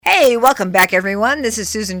Hey, welcome back, everyone. This is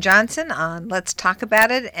Susan Johnson on Let's Talk About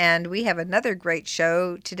It, and we have another great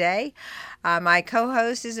show today. My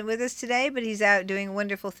co-host isn't with us today, but he's out doing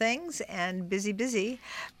wonderful things and busy.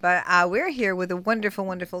 But we're here with a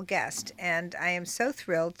wonderful guest, and I am so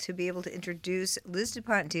thrilled to be able to introduce Liz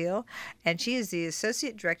Dupont-Diehl, and she is the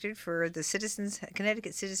Associate Director for the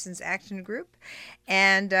Connecticut Citizens Action Group,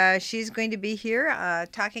 and she's going to be here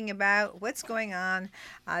talking about what's going on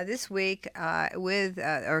this week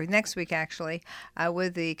or next week actually,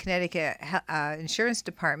 with the Connecticut Insurance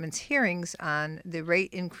Department's hearings on the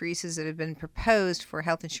rate increases that have been proposed for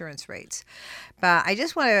health insurance rates. But I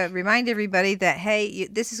just want to remind everybody that, hey,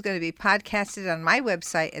 this is going to be podcasted on my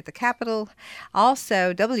website at the Capitol.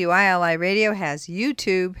 Also, WILI Radio has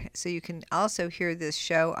YouTube, so you can also hear this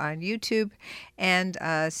show on YouTube. And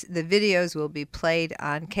the videos will be played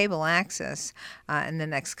on cable access in the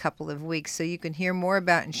next couple of weeks. So you can hear more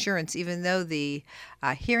about insurance, even though the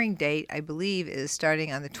hearing date, I believe, is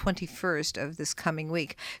starting on the 21st of this coming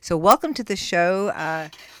week. So welcome to the show,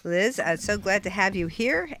 Liz. I'm so glad to have you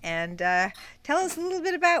here. And tell us a little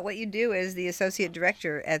bit about what you do as the Associate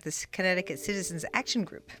Director at the Connecticut Citizens Action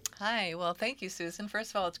Group. Hi. Well, thank you, Susan.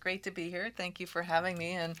 First of all, it's great to be here. Thank you for having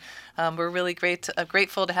me, and we're really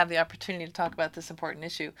grateful to have the opportunity to talk about this important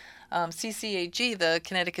issue. CCAG, the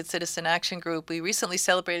Connecticut Citizen Action Group, we recently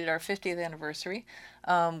celebrated our 50th anniversary.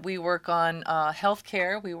 We work on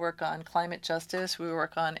healthcare, we work on climate justice, we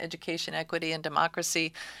work on education, equity, and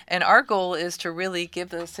democracy, and our goal is to really give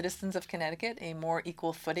the citizens of Connecticut a more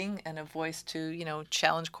equal footing and a voice to,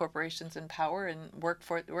 challenge corporations in power and work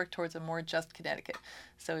towards a more just Connecticut.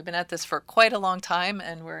 So we've been at this for quite a long time,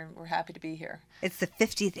 and we're happy to be here. It's the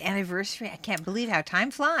 50th anniversary. I can't believe how time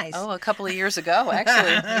flies. Oh, a couple of years ago,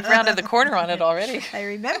 actually. We've rounded the corner on it already. I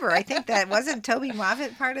remember. I think that wasn't Toby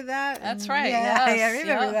Moffitt part of that. That's right. Yeah, yes. I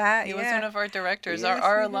remember that. He was one of our directors. Yes,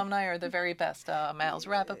 our alumni are the very best. Miles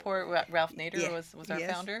Rappaport, Ralph Nader was our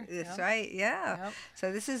founder. That's right. Yeah. Yep.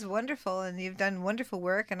 So this is wonderful, and you've done wonderful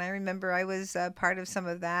work. And I remember I was part of some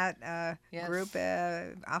of that group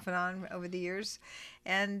off and on over the years.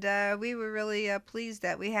 And we were really pleased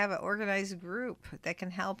that we have an organized group that can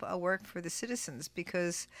help work for the citizens,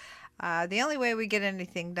 because the only way we get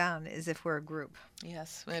anything done is if we're a group.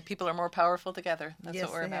 Yes, people are more powerful together. That's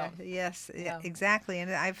what we're about. Yes, exactly.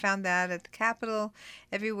 And I found that at the Capitol,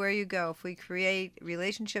 everywhere you go, if we create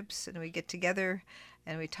relationships and we get together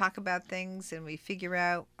and we talk about things and we figure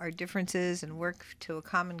out our differences and work to a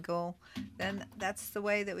common goal, then that's the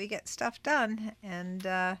way that we get stuff done. And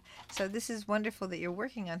so this is wonderful that you're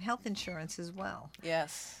working on health insurance as well.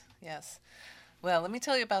 Yes. Well, let me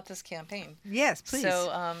tell you about this campaign. Yes, please. So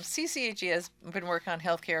CCAG has been working on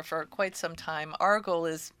healthcare for quite some time. Our goal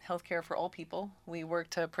is healthcare for all people. We work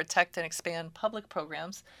to protect and expand public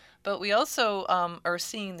programs, but we also are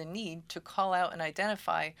seeing the need to call out and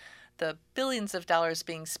identify the billions of dollars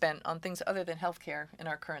being spent on things other than healthcare in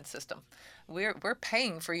our current system. We're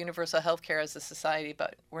paying for universal healthcare as a society,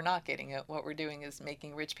 but we're not getting it. What we're doing is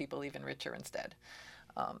making rich people even richer instead.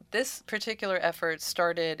 This particular effort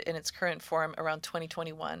started in its current form around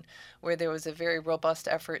 2021, where there was a very robust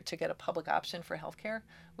effort to get a public option for healthcare,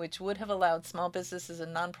 which would have allowed small businesses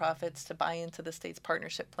and nonprofits to buy into the state's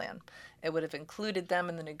partnership plan. It would have included them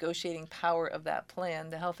in the negotiating power of that plan.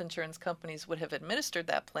 The health insurance companies would have administered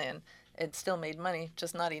that plan and still made money,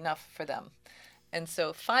 just not enough for them. And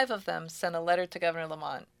so 5 of them sent a letter to Governor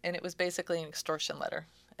Lamont, and it was basically an extortion letter.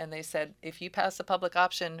 And they said, if you pass a public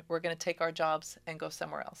option, we're going to take our jobs and go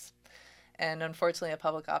somewhere else. And unfortunately, a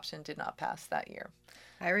public option did not pass that year.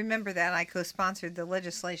 I remember that. I co-sponsored the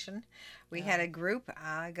legislation. We had a group.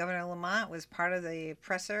 Governor Lamont was part of the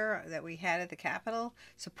presser that we had at the Capitol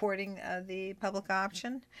supporting the public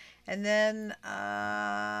option. And then,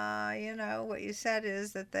 what you said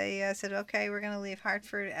is that they said, okay, we're going to leave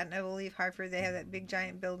Hartford. Aetna will leave Hartford. They have that big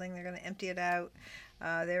giant building. They're going to empty it out.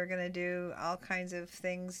 They were going to do all kinds of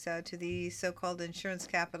things to the so-called insurance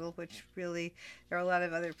capital, which really, there are a lot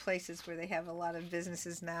of other places where they have a lot of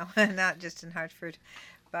businesses now, not just in Hartford.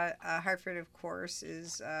 But Hartford, of course,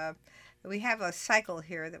 is, we have a cycle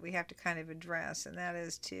here that we have to kind of address, and that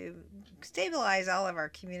is to stabilize all of our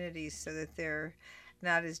communities so that they're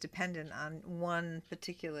not as dependent on one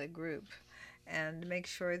particular group, and make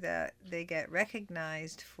sure that they get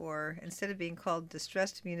recognized for, instead of being called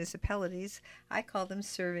distressed municipalities, I call them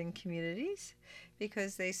serving communities,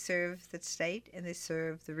 because they serve the state and they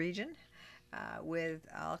serve the region with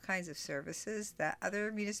all kinds of services that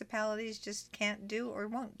other municipalities just can't do or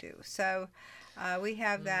won't do. So we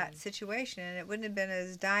have that situation, and it wouldn't have been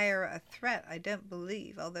as dire a threat, I don't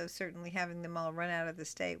believe, although certainly having them all run out of the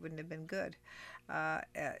state wouldn't have been good.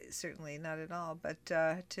 certainly not at all. But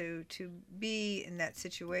to be in that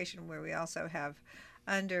situation where we also have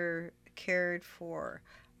under cared for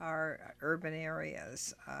our urban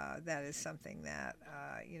areas, that is something that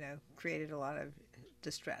created a lot of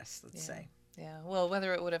distress. Let's say. Yeah, well,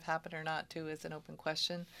 whether it would have happened or not, too, is an open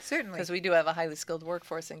question. Certainly. Because we do have a highly skilled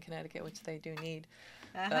workforce in Connecticut, which they do need.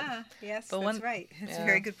 Yes, that's right. It's a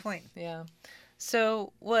very good point. Yeah.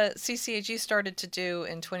 So what CCAG started to do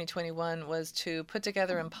in 2021 was to put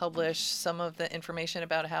together and publish some of the information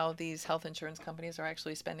about how these health insurance companies are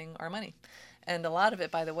actually spending our money. And a lot of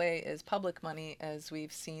it, by the way, is public money, as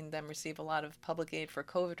we've seen them receive a lot of public aid for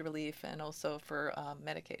COVID relief and also for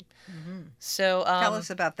Medicaid. Mm-hmm. So tell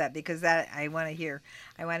us about that, because that I want to hear.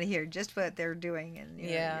 I want to hear just what they're doing and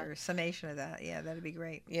your summation of that. Yeah, that'd be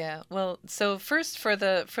great. Yeah. Well, so first for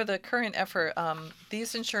the current effort,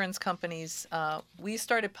 these insurance companies, we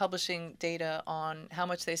started publishing data on how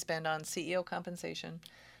much they spend on CEO compensation,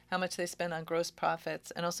 how much they spend on gross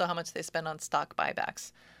profits, and also how much they spend on stock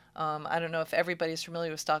buybacks. I don't know if everybody's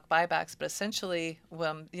familiar with stock buybacks, but essentially,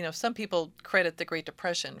 some people credit the Great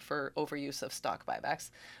Depression for overuse of stock buybacks.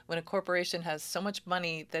 When a corporation has so much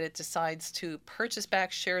money that it decides to purchase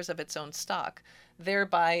back shares of its own stock,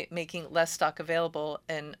 thereby making less stock available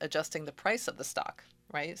and adjusting the price of the stock.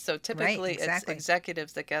 Right? So typically it's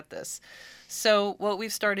executives that get this. So what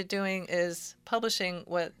we've started doing is publishing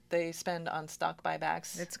what they spend on stock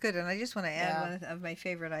buybacks. That's good. And I just want to add one of my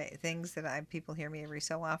favorite things that people hear me every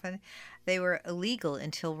so often. They were illegal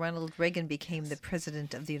until Ronald Reagan became the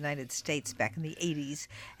president of the United States back in the 80s.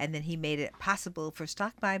 And then he made it possible for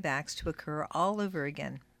stock buybacks to occur all over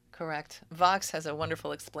again. Correct. Vox has a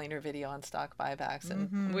wonderful explainer video on stock buybacks,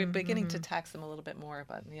 and we're beginning to tax them a little bit more,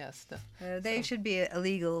 but yes. They should be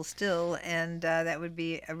illegal still, and that would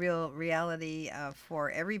be a real reality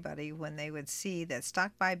for everybody when they would see that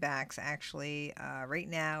stock buybacks actually right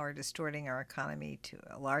now are distorting our economy to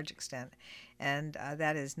a large extent. And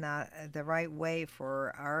that is not the right way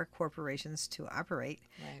for our corporations to operate.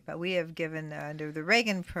 Right. But we have given under the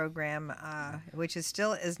Reagan program, which is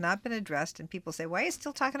still has not been addressed. And people say, why are you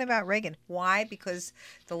still talking about Reagan? Why? Because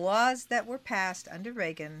the laws that were passed under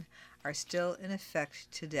Reagan are still in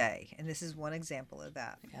effect today. And this is one example of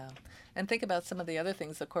that. Yeah. And think about some of the other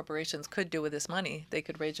things that corporations could do with this money. They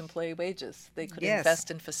could raise employee wages. They could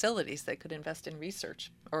invest in facilities. They could invest in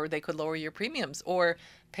research. Or they could lower your premiums or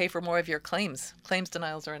pay for more of your claims. Claims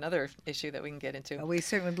denials are another issue that we can get into. Well, we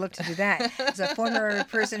certainly would look to do that. As a former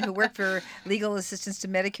person who worked for legal assistance to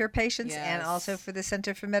Medicare patients and also for the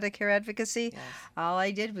Center for Medicare Advocacy, all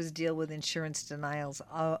I did was deal with insurance denials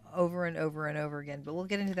over and over and over again. But we'll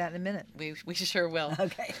get into that in a minute. We sure will.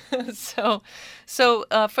 Okay. So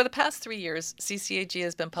for the past 3 years, CCAG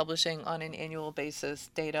has been publishing on an annual basis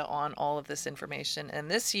data on all of this information. And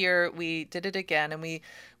this year we did it again, and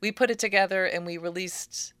we put it together and we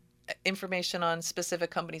released information on specific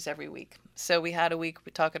companies every week. So we had a week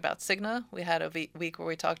we talked about Cigna. We had a week where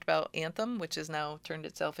we talked about Anthem, which has now turned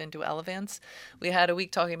itself into Elevance. We had a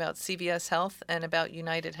week talking about CVS Health and about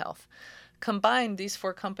United Health. Combined, these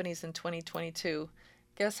four companies in 2022,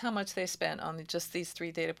 guess how much they spent on just these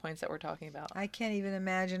three data points that we're talking about? I can't even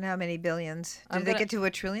imagine how many billions. Did they get to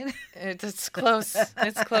 $1 trillion? It's close.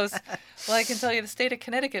 It's close. Well, I can tell you the state of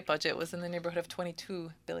Connecticut budget was in the neighborhood of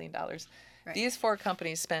 $22 billion. Right. These four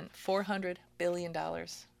companies spent $400 billion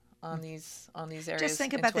on these areas. Just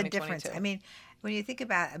think about the difference. I mean, when you think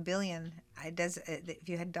about $1 billion, if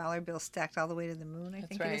you had dollar bills stacked all the way to the moon, I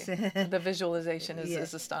think right. It is. The visualization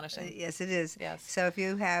is astonishing. Yes, it is. Yes. So if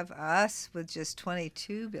you have us with just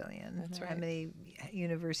 $22 billion, that's right. How many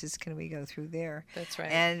universes can we go through there? That's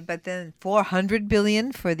right. But then $400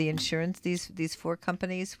 billion for the insurance. These four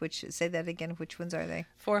companies. Which say that again. Which ones are they?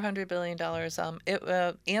 $400 billion.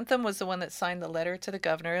 Anthem was the one that signed the letter to the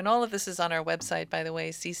governor, and all of this is on our website, by the way,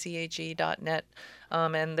 ccag.net.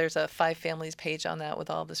 And there's a 5 families page on that with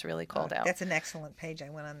all this really called out. That's an excellent page. I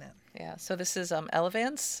went on that. Yeah. So this is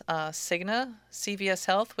Elevance, Cigna, CVS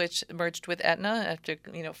Health, which merged with Aetna after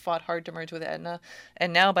fought hard to merge with Aetna,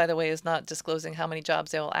 and now, by the way, is not disclosing how many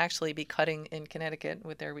jobs they will actually be cutting in Connecticut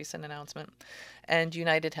with their recent announcement. And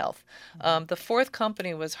United Health. The fourth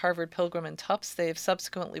company was Harvard Pilgrim and Tufts. They've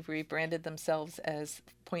subsequently rebranded themselves as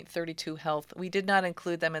 .32 Health. We did not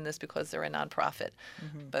include them in this because they're a nonprofit,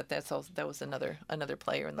 but that was another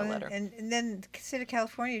player in the letter. And then the state of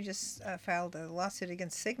California just filed a lawsuit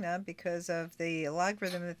against Cigna because of the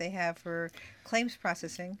algorithm that they have for claims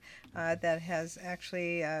processing that has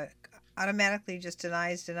actually automatically just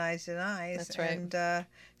denies. That's right. And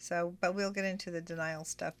but we'll get into the denial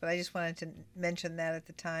stuff. But I just wanted to mention that at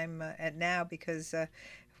the time, now, because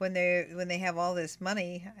when they have all this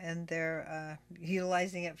money and they're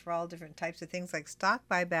utilizing it for all different types of things like stock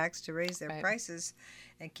buybacks to raise their Right. prices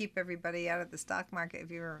and keep everybody out of the stock market if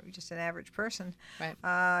you're just an average person. Right.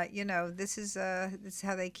 This is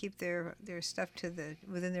how they keep their stuff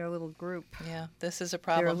within their little group. Yeah, this is a Their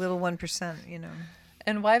problem. little 1%.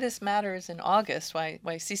 And why this matters in August, why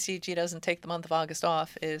CCG doesn't take the month of August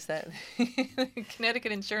off, is that the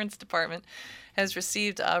Connecticut Insurance Department has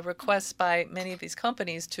received requests by many of these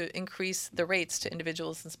companies to increase the rates to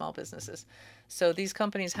individuals and small businesses. So these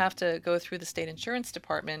companies have to go through the state insurance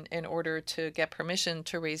department in order to get permission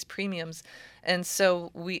to raise premiums. And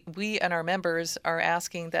so we and our members are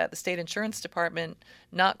asking that the state insurance department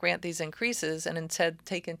not grant these increases and instead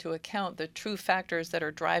take into account the true factors that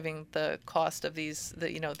are driving the cost of these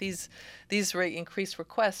rate increase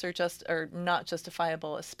requests are not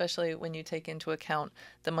justifiable, especially when you take into account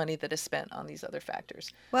the money that is spent on these other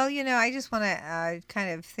factors. Well, I just want to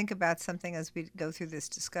kind of think about something as we go through this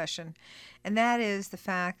discussion, and that is the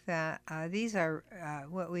fact that these are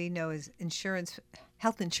what we know as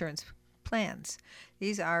health insurance plans.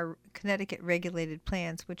 These are Connecticut regulated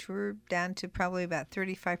plans, which we're down to probably about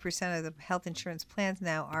 35% of the health insurance plans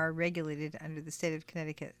now are regulated under the state of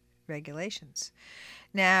Connecticut regulations.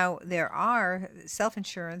 Now, there are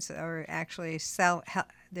self-insurance, or actually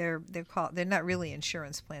they're not really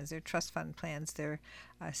insurance plans. They're trust fund plans. They're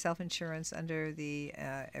self-insurance under the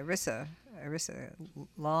ERISA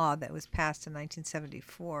law that was passed in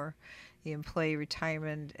 1974. The Employee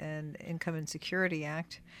Retirement and Income and Security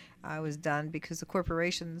Act was done because the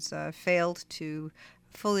corporations failed to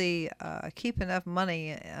fully keep enough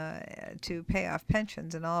money to pay off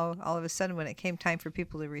pensions, and all of a sudden when it came time for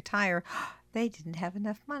people to retire, they didn't have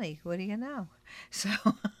enough money. What do you know? So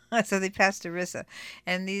they passed ERISA,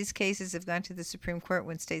 and these cases have gone to the Supreme Court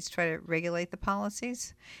when states try to regulate the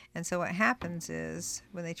policies. And so what happens is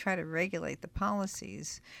when they try to regulate the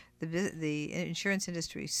policies, the insurance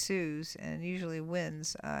industry sues and usually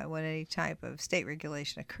wins when any type of state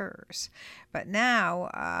regulation occurs. But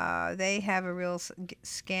now they have a real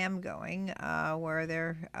scam going where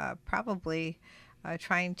they're probably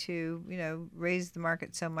trying to raise the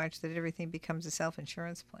market so much that everything becomes a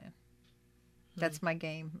self-insurance plan. That's my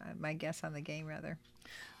guess on the game, rather.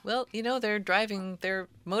 Well, their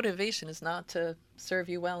motivation is not to serve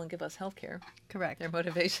you well and give us health care. Correct. Their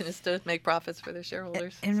motivation is to make profits for their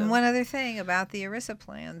shareholders. And one other thing about the ERISA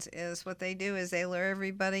plans is what they do is they lure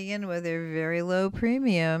everybody in with their very low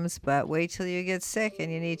premiums, but wait till you get sick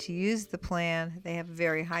and you need to use the plan. They have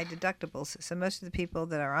very high deductibles. So most of the people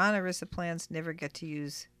that are on ERISA plans never get to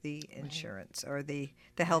use the insurance or the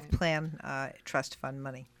health plan trust fund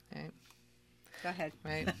money. Right. Go ahead.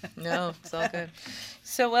 Right. No, it's all good.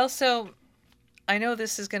 So I know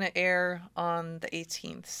this is going to air on the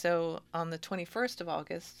 18th. So on the 21st of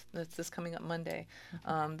August, that's this coming up Monday,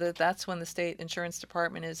 that's when the state insurance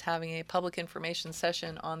department is having a public information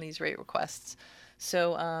session on these rate requests.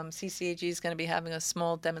 So CCAG is going to be having a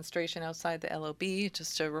small demonstration outside the LOB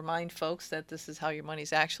just to remind folks that this is how your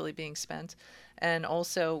money's actually being spent. And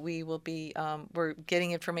also we will be, we're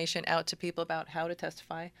getting information out to people about how to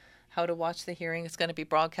testify, how to watch the hearing. It's going to be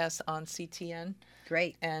broadcast on CTN.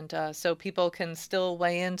 Great. And so people can still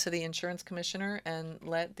weigh in to the insurance commissioner and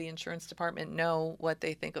let the insurance department know what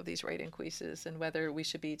they think of these rate increases and whether we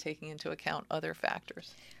should be taking into account other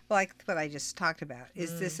factors. Well, like what I just talked about.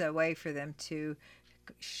 Is this a way for them to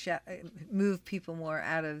move people more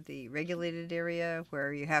out of the regulated area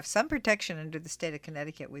where you have some protection under the state of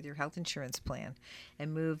Connecticut with your health insurance plan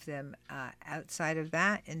and move them outside of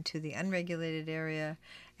that into the unregulated area?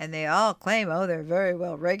 And they all claim, they're very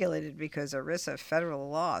well regulated because ERISA federal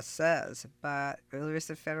law says, but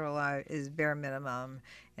ERISA federal law is bare minimum,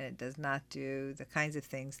 and it does not do the kinds of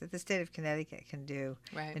things that the state of Connecticut can do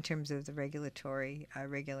in terms of the regulatory,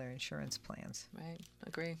 regular insurance plans. Right,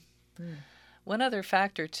 agree. One other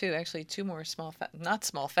factor, too, actually two more not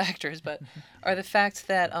small factors, but are the fact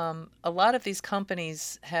that a lot of these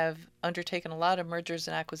companies have undertaken a lot of mergers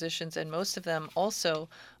and acquisitions, and most of them also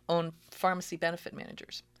own pharmacy benefit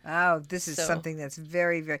managers. Oh, this is something that's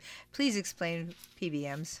very, very... Please explain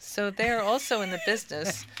PBMs. So they're also in the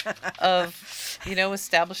business of,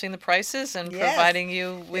 establishing the prices and providing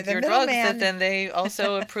you with your drugs that then they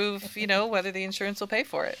also approve, whether the insurance will pay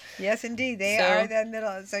for it. Yes, indeed. They are that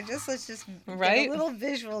middle. So let's just get a little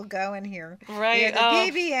visual going here. Right. The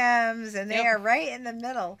PBMs, and they are right in the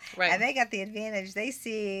middle. Right. And they got the advantage. They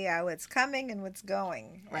see what's coming and what's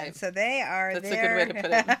going. Right. And so they are That's there. a good way to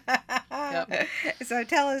put it. Yep. So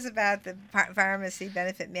tell us about the pharmacy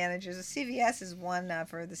benefit managers. The CVS is one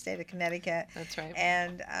for the state of Connecticut. That's right.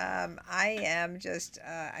 And I am just,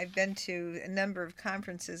 I've been to a number of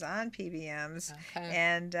conferences on PBMs. Okay.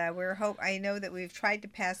 And I know that we've tried to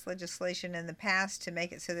pass legislation in the past to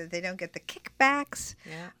make it so that they don't get the kickbacks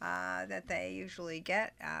that they usually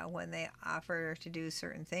get when they offer to do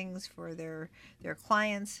certain things for their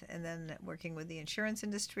clients, and then working with the insurance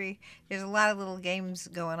industry. There's a lot of little games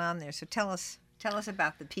going on there. So tell us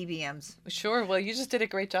about the PBMs. Sure. Well, you just did a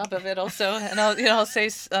great job of it also. And I'll say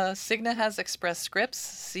Cigna has Express Scripts,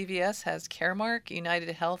 CVS has Caremark, United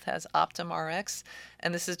Health has Optum RX.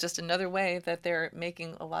 And this is just another way that they're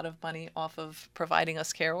making a lot of money off of providing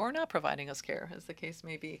us care or not providing us care, as the case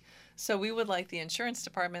may be. So we would like the insurance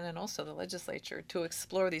department and also the legislature to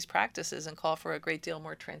explore these practices and call for a great deal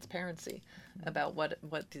more transparency about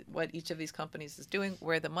what each of these companies is doing,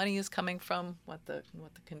 where the money is coming from, what the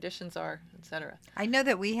conditions are, et cetera. I know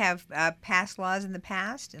that we have passed laws in the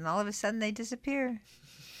past, and all of a sudden they disappear.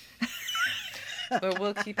 But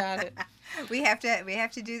we'll keep at it. We have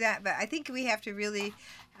to do that, but I think we have to really,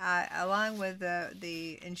 along with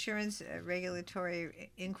the insurance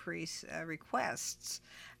regulatory increase requests,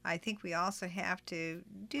 I think we also have to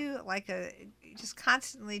do just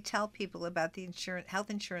constantly tell people about the health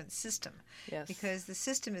insurance system. Yes. Because the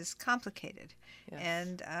system is complicated. Yes.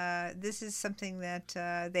 And this is something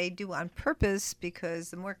that they do on purpose, because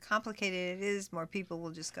the more complicated it is, more people will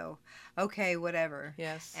just go, okay, whatever.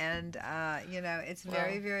 Yes. And, it's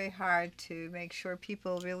very, very hard to make sure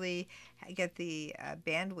people really get the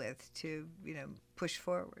bandwidth to, push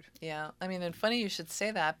forward. Yeah. I mean, and funny you should say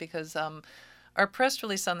that, because our press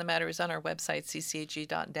release on the matter is on our website,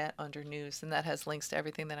 ccag.net, under news, and that has links to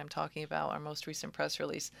everything that I'm talking about, our most recent press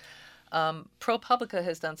release. ProPublica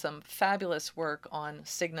has done some fabulous work on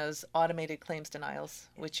Cigna's automated claims denials,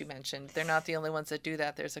 which you mentioned. They're not the only ones that do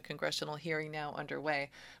that. There's a congressional hearing now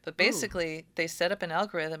underway. But basically, they set up an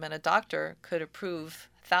algorithm, and a doctor could approve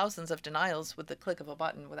thousands of denials with the click of a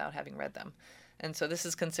button without having read them. And so this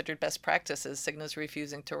is considered best practices. Cigna's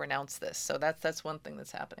refusing to renounce this. So that's one thing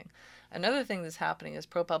that's happening. Another thing that's happening is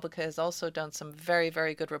ProPublica has also done some very,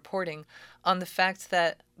 very good reporting on the fact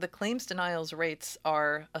that the claims denials rates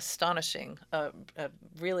are astonishing. A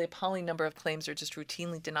really appalling number of claims are just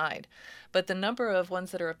routinely denied. But the number of ones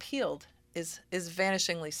that are appealed is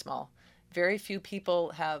vanishingly small. Very few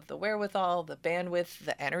people have the wherewithal, the bandwidth,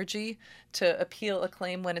 the energy to appeal a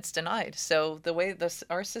claim when it's denied. So the way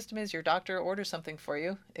our system is, your doctor orders something for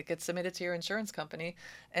you, it gets submitted to your insurance company,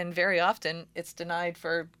 and very often it's denied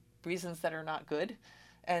for reasons that are not good,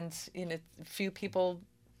 and few people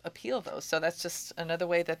appeal those. So that's just another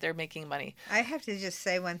way that they're making money. I have to just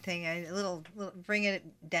say one thing, bring it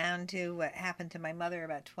down to what happened to my mother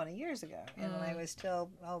about 20 years ago. And when I was still,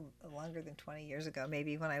 longer than 20 years ago,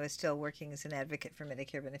 maybe, when I was still working as an advocate for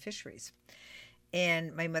Medicare beneficiaries.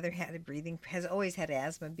 And my mother has always had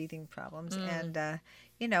asthma, breathing problems. And,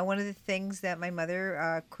 one of the things that my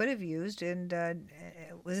mother could have used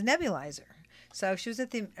was a nebulizer. So she was at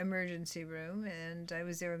the emergency room, and I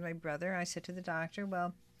was there with my brother. I said to the doctor,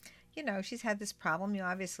 well, she's had this problem. You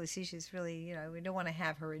obviously see she's really, we don't want to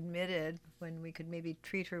have her admitted when we could maybe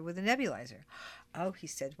treat her with a nebulizer. Oh, he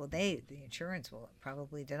said, well, the insurance will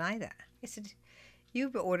probably deny that. I said, you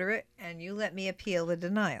order it and you let me appeal the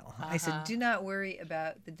denial. I said, do not worry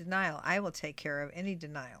about the denial. I will take care of any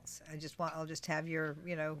denials. I'll just have your,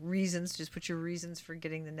 reasons. Just put your reasons for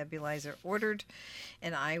getting the nebulizer ordered,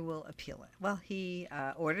 and I will appeal it. Well, he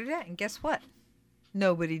ordered it, and guess what?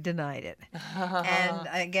 Nobody denied it. And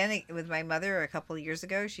again, with my mother a couple of years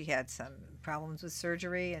ago, she had some problems with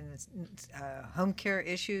surgery and home care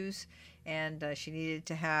issues, and she needed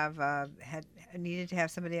to have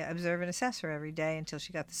somebody observe and assess her every day until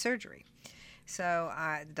she got the surgery. So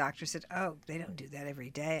the doctor said, "Oh, they don't do that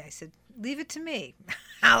every day." I said, "Leave it to me.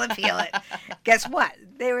 I'll appeal it." Guess what?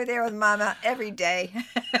 They were there with Mama every day.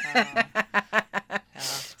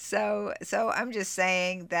 So I'm just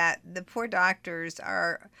saying that the poor doctors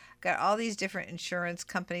got all these different insurance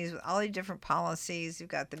companies with all these different policies. You've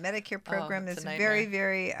got the Medicare program that's very,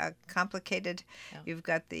 very complicated. Yeah. You've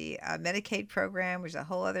got the Medicaid program, which is a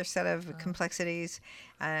whole other set of complexities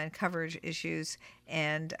and coverage issues.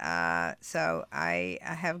 And so I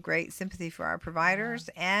have great sympathy for our providers,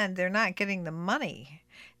 and they're not getting the money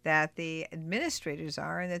that the administrators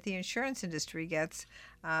are and that the insurance industry gets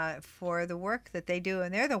for the work that they do,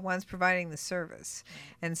 and they're the ones providing the service.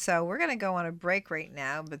 And so we're going to go on a break right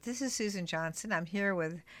now, but this is Susan Johnson. I'm here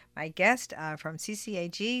with my guest from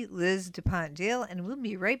CCAG, Liz Dupont-Diehl, and we'll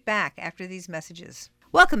be right back after these messages.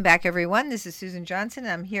 Welcome back, everyone. This is Susan Johnson.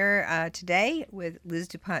 I'm here today with Liz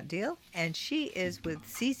Dupont-Diehl, and she is with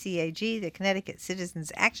CCAG, the Connecticut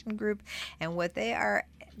Citizens Action Group, and what they are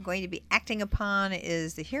going to be acting upon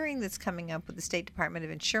is the hearing that's coming up with the State Department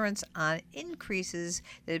of Insurance on increases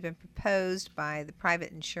that have been proposed by the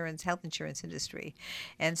private health insurance industry.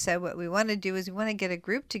 And so what we want to do is we want to get a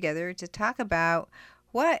group together to talk about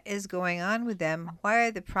what is going on with them? Why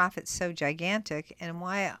are the profits so gigantic? And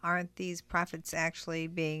why aren't these profits actually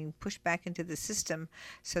being pushed back into the system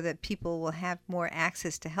so that people will have more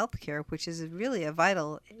access to health care, which is really a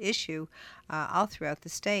vital issue all throughout the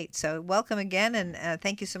state? So welcome again, and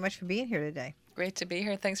thank you so much for being here today. Great to be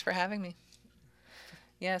here. Thanks for having me.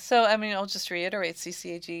 Yeah, so I'll just reiterate,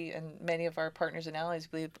 CCAG and many of our partners and allies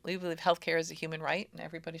we believe healthcare is a human right, and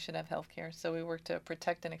everybody should have healthcare. So we work to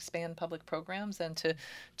protect and expand public programs and to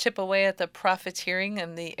chip away at the profiteering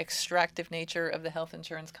and the extractive nature of the health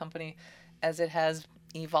insurance company as it has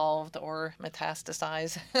evolved or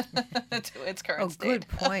metastasized to its current state. Oh, good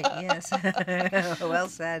point. Yes. Well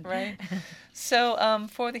said. Right. So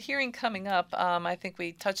for the hearing coming up, I think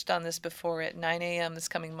we touched on this before at 9 a.m. this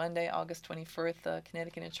coming Monday, August 21st, the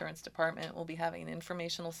Connecticut Insurance Department will be having an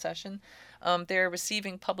informational session. They're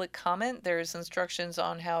receiving public comment. There's instructions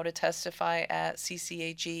on how to testify at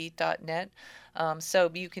ccag.net.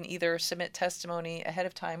 So you can either submit testimony ahead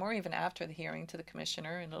of time or even after the hearing to the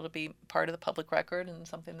commissioner, and it'll be part of the public record and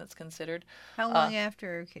something that's considered. How long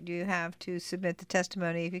after do you have to submit the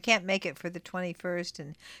testimony? If you can't make it for the 21st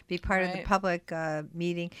and be part of the public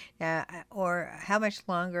meeting, or how much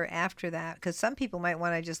longer after that? Because some people might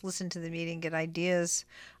want to just listen to the meeting, get ideas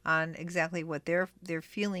on exactly what their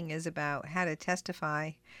feeling is about how to testify,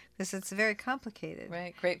 because it's very complicated.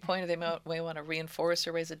 Right, great point. They may want to reinforce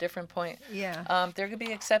or raise a different point. Yeah. They're going to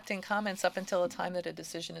be accepting comments up until the time that a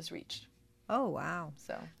decision is reached. Oh, wow.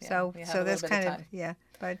 So that's kind of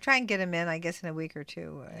but try and get them in, I guess, in a week or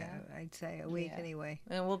two. I'd say a week anyway.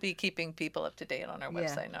 And we'll be keeping people up to date on our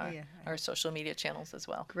website and our social media channels as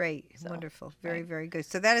well. Great. So, wonderful. Very, very good.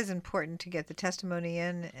 So that is important to get the testimony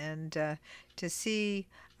in and to see,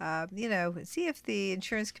 see if the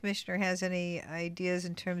insurance commissioner has any ideas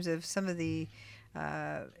in terms of some of the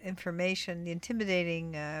information, the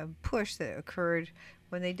intimidating push that occurred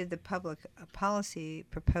when they did the public policy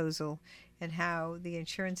proposal, and how the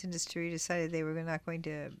insurance industry decided they were not going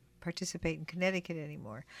to participate in Connecticut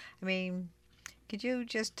anymore. I mean, could you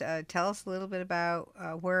just tell us a little bit about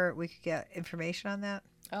where we could get information on that?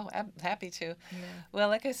 Oh, I'm happy to. Yeah. Well,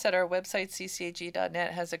 like I said, our website,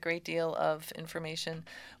 ccag.net, has a great deal of information.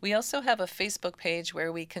 We also have a Facebook page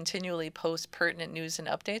where we continually post pertinent news and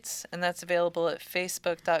updates, and that's available at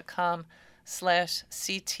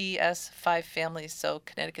facebook.com/CTS5Families. So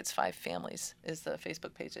Connecticut's 5 Families is the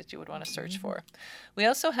Facebook page that you would want to search for. We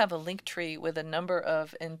also have a link tree with a number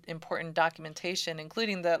of important documentation,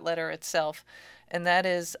 including that letter itself, and that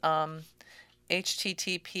is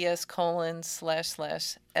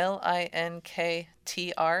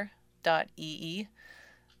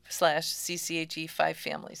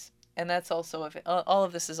https://linktr.ee/CCAG5Families. And that's also all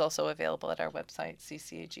of this is also available at our website,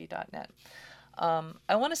 ccag.net.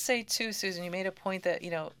 I want to say too, Susan, you made a point that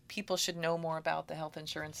people should know more about the health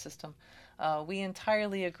insurance system. We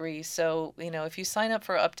entirely agree. So if you sign up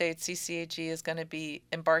for updates, CCAG is going to be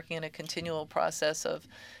embarking on a continual process of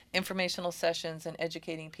informational sessions and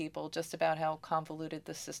educating people just about how convoluted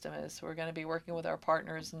the system is. We're going to be working with our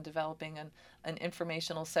partners and developing an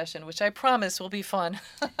informational session, which I promise will be fun.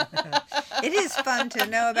 It is fun to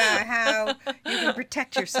know about how you can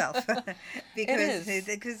protect yourself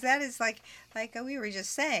because that is like we were just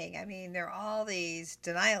saying. I mean, there are all these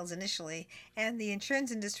denials initially, and the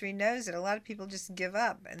insurance industry knows that a lot of people just give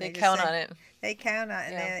up and they count on it. They count on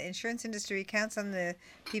and the insurance industry counts on the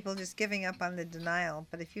people just giving up on the denial.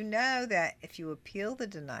 But if you know that if you appeal the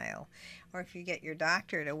denial, or if you get your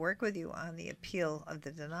doctor to work with you on the appeal of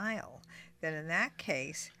the denial, then in that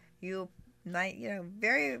case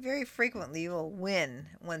very, very frequently you will win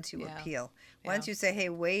once you appeal. Once you say, hey,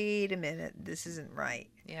 wait a minute, this isn't right.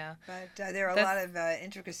 Yeah. But there are a lot of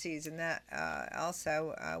intricacies in that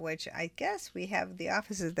also, which I guess we have the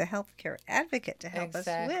Office of the Healthcare Advocate to help us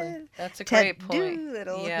with. That's a great Ted point.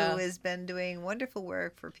 Doolittle, who has been doing wonderful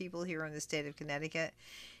work for people here in the state of Connecticut.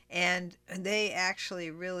 And they actually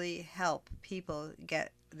really help people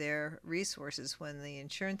get their resources when the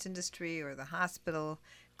insurance industry or the hospital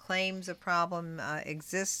claims a problem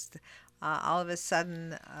exists. All of a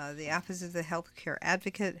sudden, the Office of the Healthcare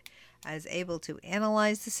Advocate is able to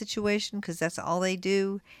analyze the situation, because that's all they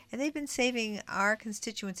do. And they've been saving our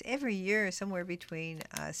constituents every year somewhere between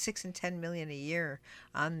 6 and 10 million a year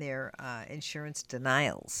on their insurance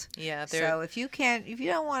denials. Yeah. So if you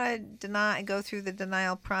don't want to go through the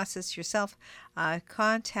denial process yourself,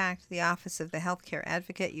 contact the Office of the Healthcare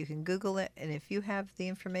Advocate. You can Google it, and if you have the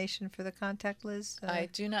information for the contact, Liz. I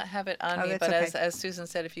do not have it on me, that's but okay. as Susan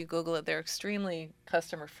said, if you Google it, they're extremely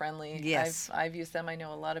customer friendly. Yes. I've used them. I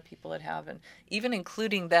know a lot of people that have, and even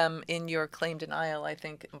including them in your claim denial, I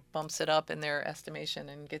think bumps it up in their estimation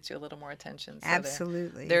and gets you a little more attention. So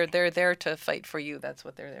Absolutely. They're there to fight for you. That's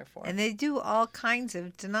what they're there for. And they do all kinds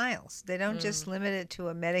of denials. They don't just limit it to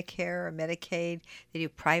a Medicare or Medicaid. They do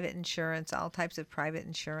private insurance, all types of private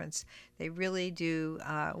insurance. They really do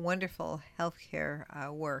wonderful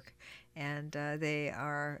healthcare work, and they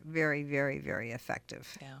are very, very, very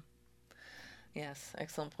effective. Yeah. Yes,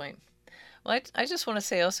 excellent point. Well, I just want to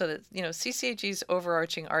say also that, CCAG's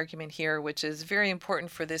overarching argument here, which is very important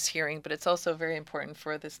for this hearing, but it's also very important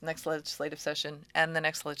for this next legislative session and the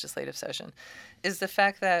next legislative session, is the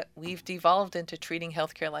fact that we've devolved into treating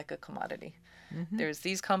healthcare like a commodity. Mm-hmm. There's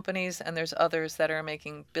these companies and there's others that are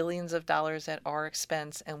making billions of dollars at our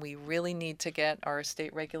expense, and we really need to get our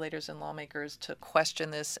state regulators and lawmakers to question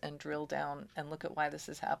this and drill down and look at why this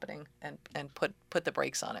is happening and put the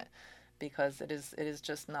brakes on it. Because it is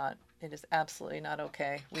absolutely not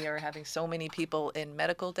okay. We are having so many people in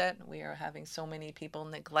medical debt. We are having so many people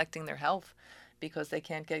neglecting their health because they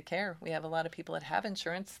can't get care. We have a lot of people that have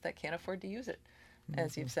insurance that can't afford to use it,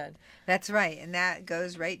 as you've said. That's right, and that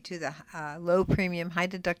goes right to the low premium, high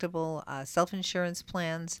deductible self-insurance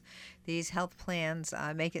plans. These health plans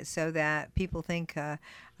make it so that people think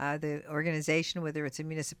the organization, whether it's a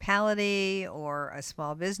municipality or a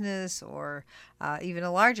small business or even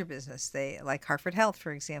a larger business, they like Hartford Health,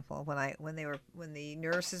 for example. When the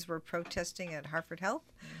nurses were protesting at Hartford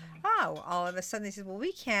Health, all of a sudden they said, well,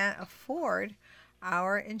 we can't afford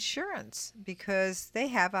our insurance because they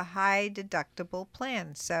have a high deductible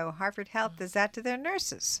plan. So Hartford Health does that to their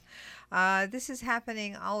nurses. This is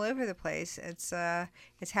happening all over the place. It's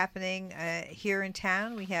happening here in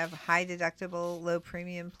town. We have high deductible, low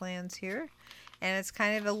premium plans here. And it's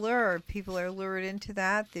kind of a lure. People are lured into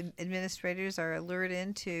that. The administrators are lured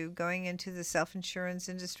into going into the self-insurance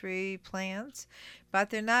industry plans. But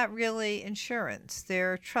they're not really insurance.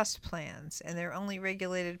 They're trust plans, and they're only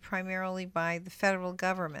regulated primarily by the federal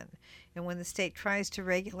government. And when the state tries to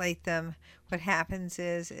regulate them, what happens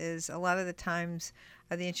is a lot of the times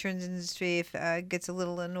the insurance industry gets a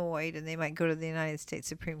little annoyed, and they might go to the United States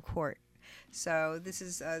Supreme Court. So this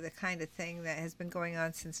is the kind of thing that has been going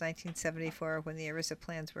on since 1974 when the ERISA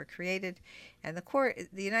plans were created. And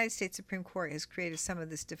the United States Supreme Court has created some of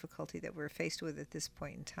this difficulty that we're faced with at this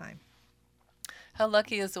point in time. How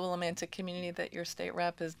lucky is the Willimantic community that your state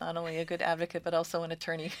rep is not only a good advocate but also an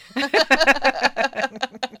attorney?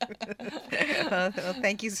 Well,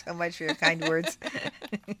 thank you so much for your kind words.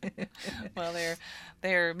 Well,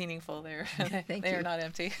 they're meaningful. They are not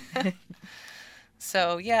empty.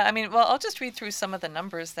 So, yeah, I'll just read through some of the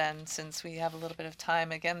numbers then, since we have a little bit of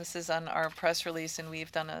time. Again, this is on our press release, and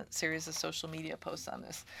we've done a series of social media posts on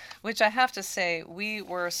this, which I have to say, we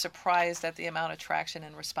were surprised at the amount of traction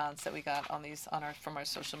and response that we got from our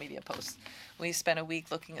social media posts. We spent a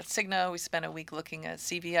week looking at Cigna, we spent a week looking at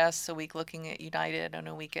CVS, a week looking at United, and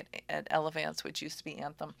a week at Elevance, which used to be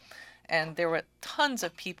Anthem. And there were tons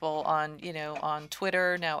of people on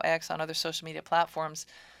Twitter, now X, on other social media platforms,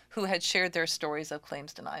 who had shared their stories of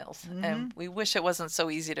claims denials. Mm-hmm. And we wish it wasn't so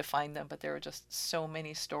easy to find them, but there were just so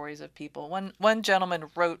many stories of people. One gentleman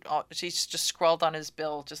wrote, she just scrawled on his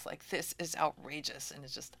bill, just like, this is outrageous. And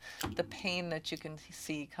it's just the pain that you can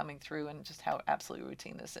see coming through and just how absolutely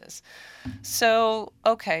routine this is. So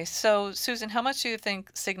Susan, how much do you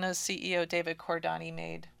think Cigna's CEO David Cordani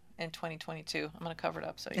made in 2022? I'm going to cover it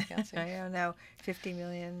up so you can't see. I don't know, 50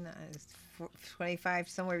 million, 25,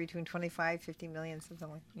 somewhere between 25, 50 million, something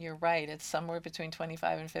like that. You're right. It's somewhere between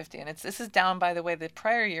 25 and 50. And this is down, by the way, the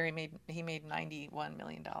prior year he made $91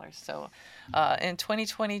 million. So in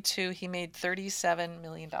 2022, he made $37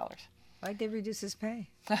 million. Why'd they reduce his pay?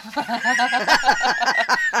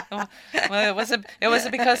 Well, it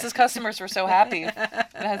wasn't because his customers were so happy.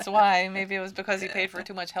 That's why. Maybe it was because he paid for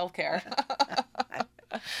too much health care.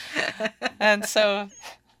 And so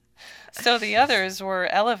the others were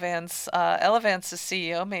Elevance. Elevance's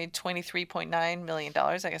CEO made $23.9 million.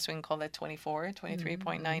 I guess we can call that 23.98.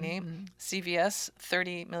 Mm-hmm. CVS,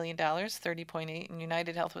 $30 million, 30.8, and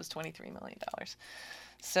United Health was $23 million.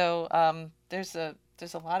 So there's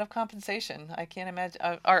there's a lot of compensation. I can't imagine.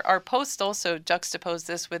 Our post also juxtaposed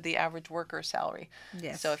this with the average worker salary.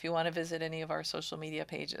 Yes. So if you want to visit any of our social media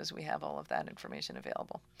pages, we have all of that information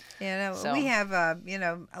available. Yeah, no, So- we have,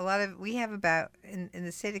 we have about, in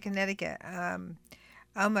the state of Connecticut,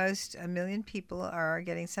 almost 1 million people are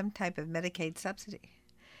getting some type of Medicaid subsidy.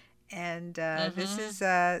 And this is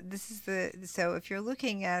so if you're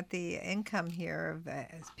looking at the income here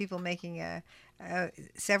of people making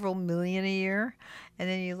several million a year, and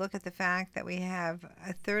then you look at the fact that we have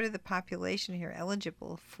a third of the population here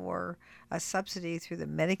eligible for a subsidy through the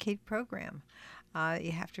Medicaid program,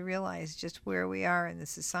 you have to realize just where we are in the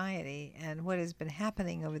society and what has been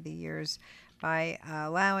happening over the years by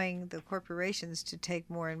allowing the corporations to take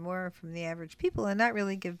more and more from the average people and not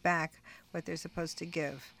really give back what they're supposed to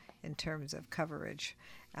give in terms of coverage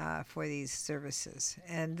for these services,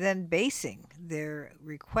 and then basing their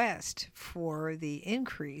request for the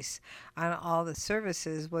increase on all the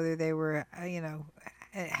services, whether they were,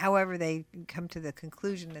 however they come to the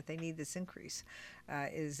conclusion that they need this increase,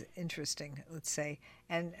 is interesting, let's say.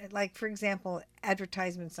 And like, for example,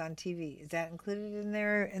 advertisements on TV, is that included in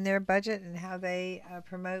their budget and how they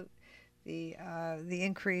promote the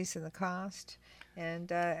increase in the cost?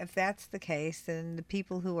 And if that's the case, then the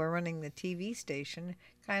people who are running the TV station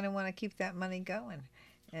kind of want to keep that money going.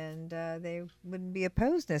 And they wouldn't be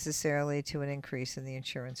opposed necessarily to an increase in the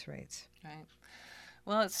insurance rates. Right.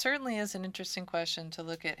 Well, it certainly is an interesting question to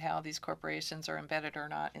look at how these corporations are embedded or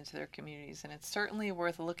not into their communities. And it's certainly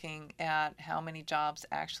worth looking at how many jobs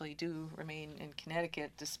actually do remain in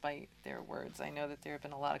Connecticut despite their words. I know that there have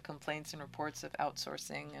been a lot of complaints and reports of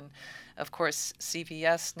outsourcing. And of course,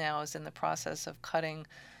 CVS now is in the process of cutting,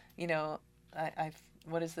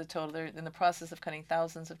 what is the total? They're in the process of cutting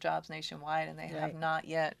thousands of jobs nationwide, and they have not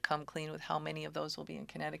yet come clean with how many of those will be in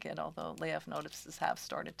Connecticut, although layoff notices have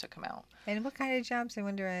started to come out. And what kind of jobs? I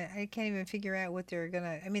wonder. I can't even figure out what they're going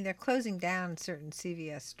to... I mean, they're closing down certain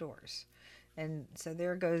CVS stores. And so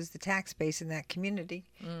there goes the tax base in that community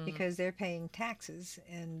because they're paying taxes.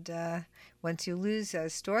 And once you lose a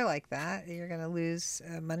store like that, you're going to lose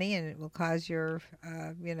money, and it will cause your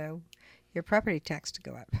property tax to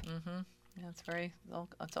go up. Mm-hmm. Yeah,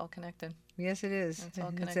 it's all connected. Yes, it is. It's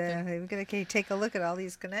all connected. We've got to take a look at all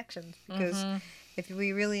these connections because if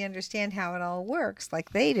we really understand how it all works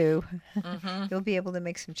like they do, you'll be able to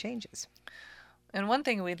make some changes. And one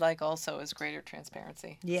thing we'd like also is greater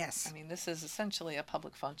transparency. Yes. I mean, this is essentially a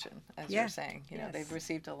public function, as you're saying. They've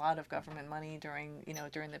received a lot of government money during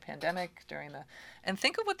the pandemic, and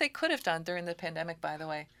think of what they could have done during the pandemic, by the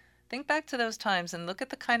way. Think back to those times and look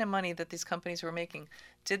at the kind of money that these companies were making.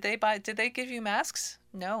 Did they give you masks?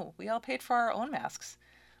 No. We all paid for our own masks.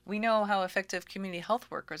 We know how effective community health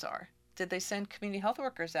workers are. Did they send community health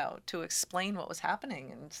workers out to explain what was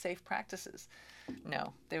happening and safe practices?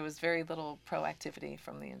 No. There was very little proactivity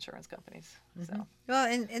from the insurance companies. So. Well,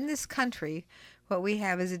 in this country, what we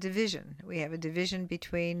have is a division. We have a division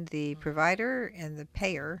between the provider and the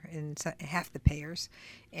payer, and half the payers,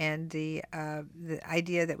 and the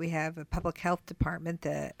idea that we have a public health department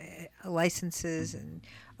that licenses and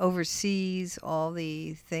oversees all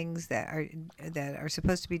the things that are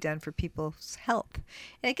supposed to be done for people's health.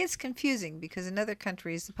 And it gets confusing because in other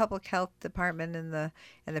countries, the public health department and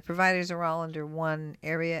the providers are all under one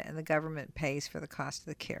area, and the government pays for the cost of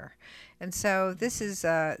the care. And so this is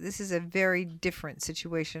a very different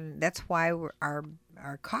situation. That's why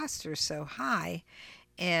our costs are so high,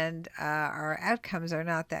 and our outcomes are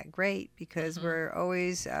not that great because we're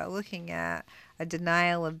always looking at a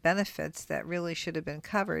denial of benefits that really should have been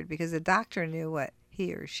covered because the doctor knew what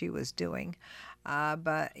he or she was doing.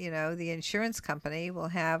 But, the insurance company will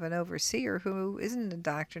have an overseer who isn't a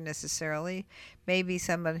doctor necessarily, maybe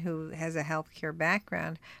someone who has a healthcare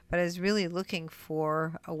background, but is really looking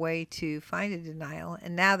for a way to find a denial.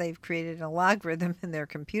 And now they've created a logarithm in their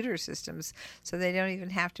computer systems so they don't even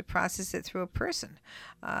have to process it through a person.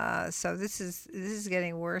 So this is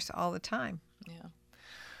getting worse all the time. Yeah.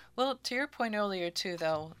 Well, to your point earlier, too,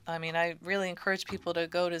 though, I mean, I really encourage people to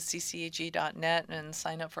go to ccag.net and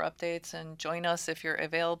sign up for updates and join us if you're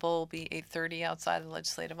available. We'll be 8:30 outside the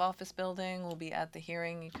Legislative Office Building. We'll be at the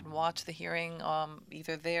hearing. You can watch the hearing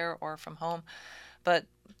either there or from home. But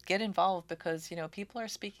get involved because, people are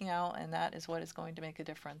speaking out, and that is what is going to make a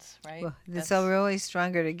difference, right? Well, it's all really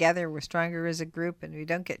stronger together. We're stronger as a group, and we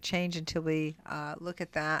don't get change until we look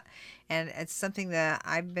at that. And it's something that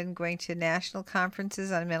I've been going to national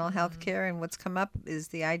conferences on mental health care, and what's come up is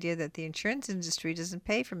the idea that the insurance industry doesn't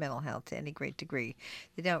pay for mental health to any great degree.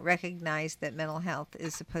 They don't recognize that mental health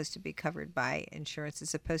is supposed to be covered by insurance.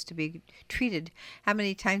 It's supposed to be treated. How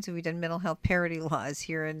many times have we done mental health parity laws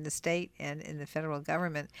here in the state and in the federal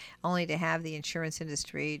government, only to have the insurance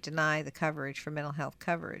industry deny the coverage for mental health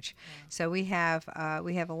coverage? Yeah. So we have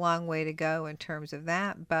a long way to go in terms of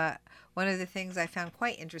that. But one of the things I found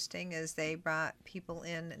quite interesting is they brought people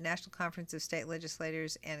in. National Conference of State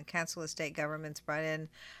Legislators and Council of State Governments brought in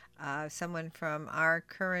someone from our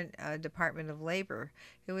current Department of Labor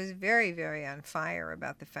who was very, very on fire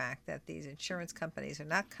about the fact that these insurance companies are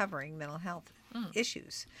not covering mental health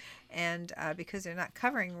issues. And because they're not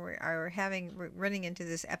covering, we're running into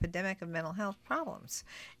this epidemic of mental health problems.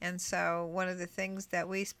 And so one of the things that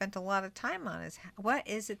we spent a lot of time on is what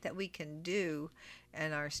is it that we can do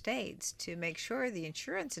in our states to make sure the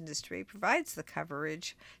insurance industry provides the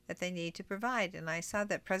coverage that they need to provide. And I saw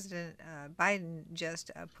that President Biden just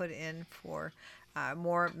put in for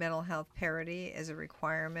more mental health parity as a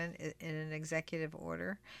requirement in an executive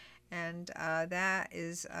order. And that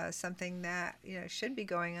is something that should be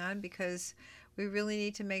going on because we really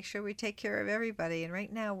need to make sure we take care of everybody. And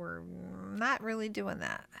right now we're not really doing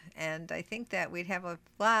that. And I think that we'd have a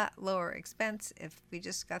lot lower expense if we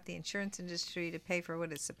just got the insurance industry to pay for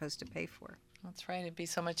what it's supposed to pay for. That's right. It'd be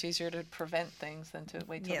so much easier to prevent things than to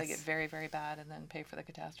wait till they get very, very bad and then pay for the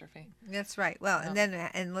catastrophe. That's right. Well,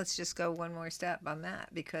 and let's just go one more step on that,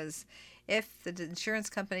 because if the insurance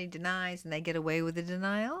company denies and they get away with the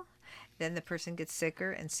denial, then the person gets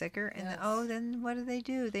sicker and sicker, and then what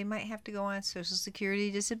do? They might have to go on Social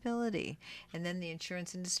Security disability, and then the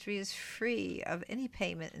insurance industry is free of any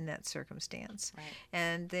payment in that circumstance. Right.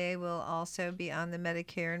 And they will also be on the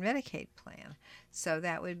Medicare and Medicaid plan. So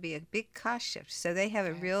that would be a big cost shift. So they have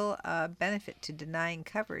a real benefit to denying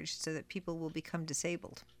coverage so that people will become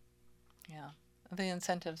disabled. Yeah. The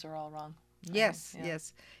incentives are all wrong. Yes.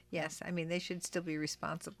 I mean, they should still be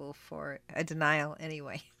responsible for a denial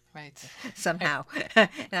anyway. Right. Somehow. And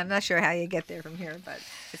I'm not sure how you get there from here, but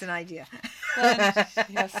it's an idea.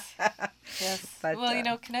 Yes. But,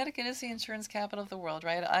 Connecticut is the insurance capital of the world,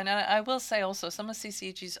 right? And I will say also, some of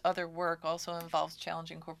CCHG's other work also involves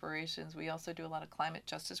challenging corporations. We also do a lot of climate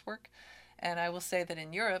justice work. And I will say that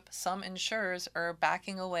in Europe, some insurers are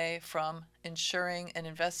backing away from insuring and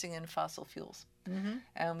investing in fossil fuels. Mm-hmm.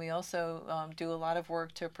 And we also do a lot of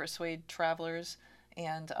work to persuade travelers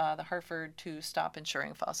and the Hartford to stop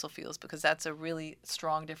insuring fossil fuels, because that's a really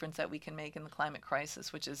strong difference that we can make in the climate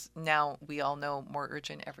crisis, which is now, we all know, more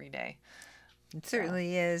urgent every day. It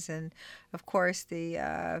certainly is. And of course,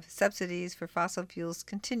 the subsidies for fossil fuels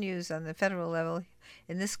continues on the federal level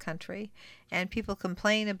in this country. And people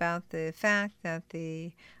complain about the fact that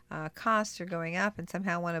the costs are going up and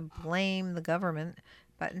somehow want to blame the government.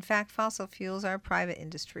 But in fact, fossil fuels are private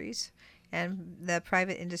industries. And the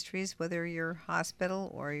private industries, whether your hospital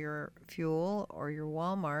or your fuel or your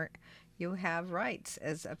Walmart, you have rights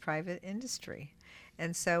as a private industry.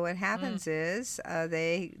 And so what happens is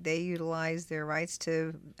they utilize their rights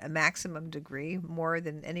to a maximum degree, more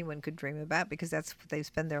than anyone could dream about, because that's what they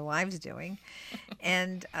spend their lives doing.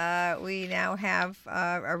 And we now have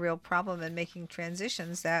a real problem in making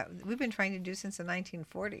transitions that we've been trying to do since the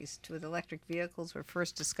 1940s. With electric vehicles were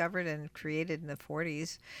first discovered and created in the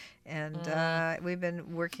 40s. And we've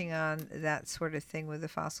been working on that sort of thing with the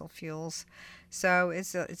fossil fuels. So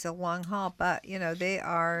it's a long haul, but they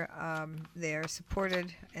are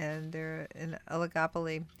supported, and they're an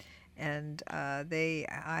oligopoly, and they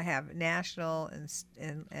have national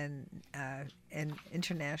and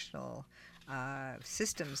international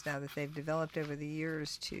systems now that they've developed over the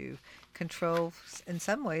years to control, in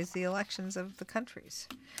some ways, the elections of the countries.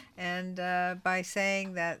 And by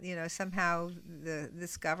saying that somehow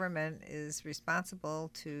this government is responsible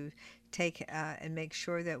to take and make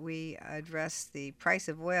sure that we address the price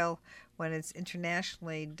of oil when it's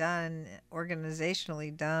internationally done,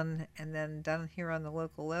 organizationally done, and then done here on the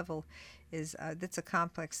local level, is that's a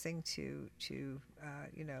complex thing to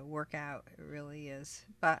work out. It really is.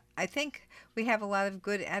 But I think we have a lot of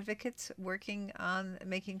good advocates working on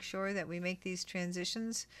making sure that we make these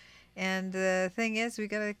transitions. And the thing is, we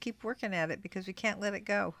got to keep working at it, because we can't let it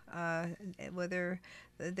go. Whether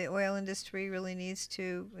the oil industry really needs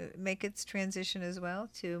to make its transition as well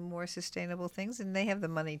to more sustainable things, and they have the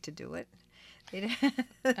money to do it.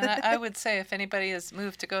 And I would say if anybody has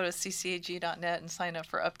moved to go to ccag.net and sign up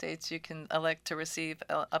for updates, you can elect to receive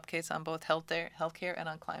updates on both healthcare and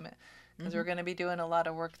on climate. Because we're going to be doing a lot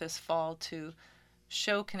of work this fall to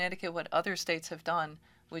show Connecticut what other states have done,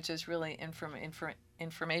 which is really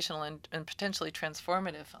informational and potentially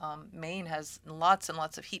transformative. Maine has lots and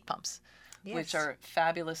lots of heat pumps, Yes. which are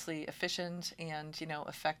fabulously efficient and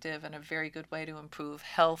effective and a very good way to improve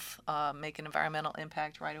health, make an environmental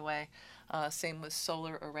impact right away. Same with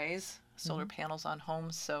solar arrays, solar panels on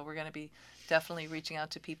homes. So we're going to be definitely reaching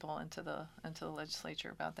out to people and to the legislature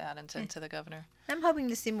about that and to the governor. I'm hoping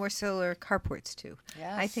to see more solar carports too.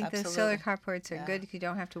 Yes, I think absolutely. the solar carports are Yeah. good. You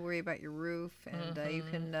don't have to worry about your roof, and you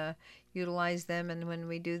can utilize them. And when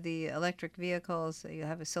we do the electric vehicles, you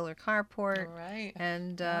have a solar carport. Right.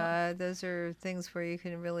 And those are things where you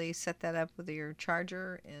can really set that up with your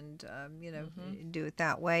charger and, do it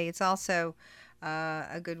that way. It's also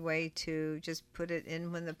a good way to just put it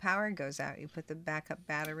in when the power goes out. You put the backup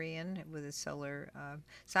battery in with a solar.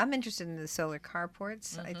 So I'm interested in the solar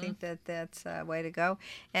carports. I think that's a way to go.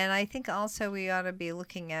 And I think also we ought to be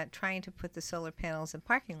looking at trying to put the solar panels in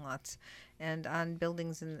parking lots and on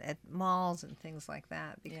buildings and at malls and things like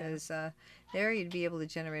that, because there you'd be able to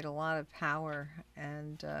generate a lot of power,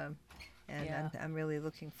 and I'm really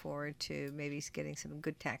looking forward to maybe getting some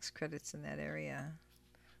good tax credits in that area.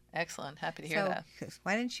 Excellent. Happy to hear that.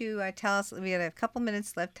 Why don't you tell us, we have a couple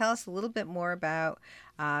minutes left, tell us a little bit more about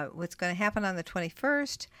what's going to happen on the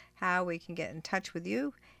 21st, how we can get in touch with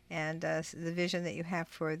you, and the vision that you have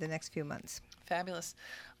for the next few months. Fabulous.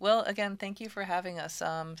 Well, again, thank you for having us.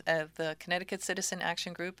 The Connecticut Citizen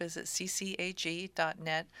Action Group is at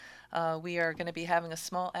ccag.net. We are going to be having a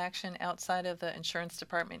small action outside of the insurance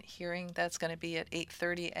department hearing. That's going to be at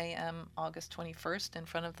 8:30 a.m. August 21st in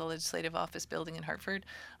front of the Legislative Office building in Hartford,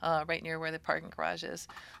 right near where the parking garage is.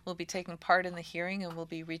 We'll be taking part in the hearing, and we'll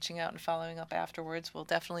be reaching out and following up afterwards. We'll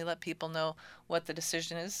definitely let people know what the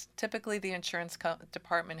decision is. Typically, the insurance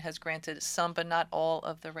department has granted some but not all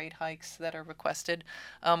of the rate hikes that are requested.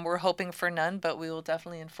 We're hoping for none, but we will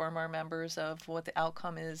definitely inform our members of what the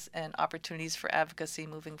outcome is and opportunities for advocacy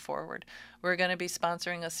moving forward. We're going to be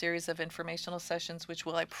sponsoring a series of informational sessions, which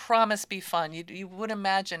will, I promise, be fun. You would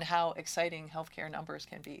imagine how exciting healthcare numbers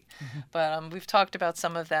can be. But we've talked about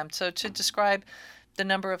some of them. So to describe the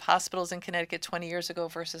number of hospitals in Connecticut 20 years ago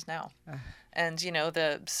versus now. And,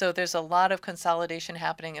 so there's a lot of consolidation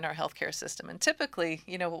happening in our healthcare system. And typically,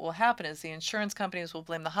 what will happen is the insurance companies will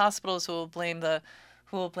blame the hospitals, who will blame the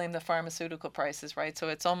pharmaceutical prices, right? So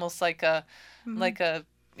it's almost like a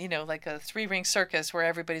three-ring circus where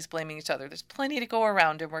everybody's blaming each other. There's plenty to go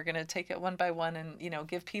around, and we're going to take it one by one and,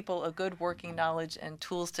 give people a good working knowledge and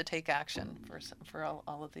tools to take action for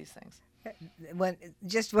all of these things.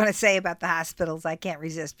 Just want to say about the hospitals, I can't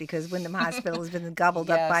resist, because Wyndham Hospital has been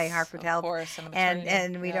gobbled up by Hartford Health, course,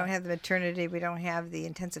 and we don't have the maternity, we don't have the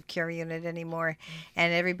intensive care unit anymore,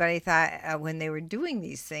 and everybody thought when they were doing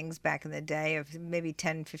these things back in the day of maybe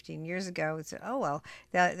 10, 15 years ago, it said, oh well,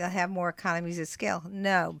 they'll have more economies of scale.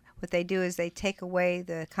 No, what they do is they take away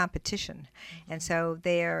the competition, and so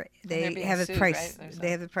they have a price. Right?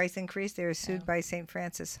 They have the price increase. They were sued by St.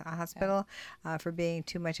 Francis Hospital for being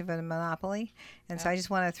too much of a monopoly. And so I just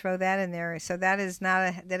want to throw that in there. So that is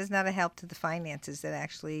not a help to the finances. That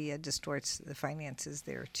actually distorts the finances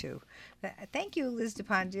there too. Thank you, Liz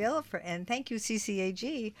Dupont-Diehl, and thank you,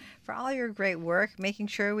 CCAG, for all your great work, making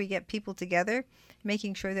sure we get people together,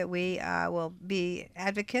 making sure that we will be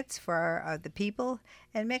advocates for the people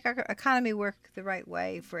and make our economy work the right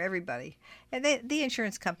way for everybody. And the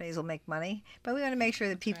insurance companies will make money, but we want to make sure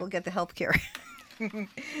that people get the health care.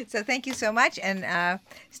 So thank you so much, and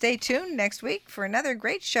stay tuned next week for another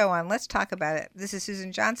great show on Let's Talk About It. This is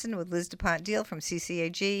Susan Johnson with Liz Dupont-Diehl from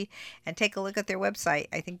CCAG, and take a look at their website.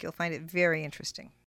 I think you'll find it very interesting.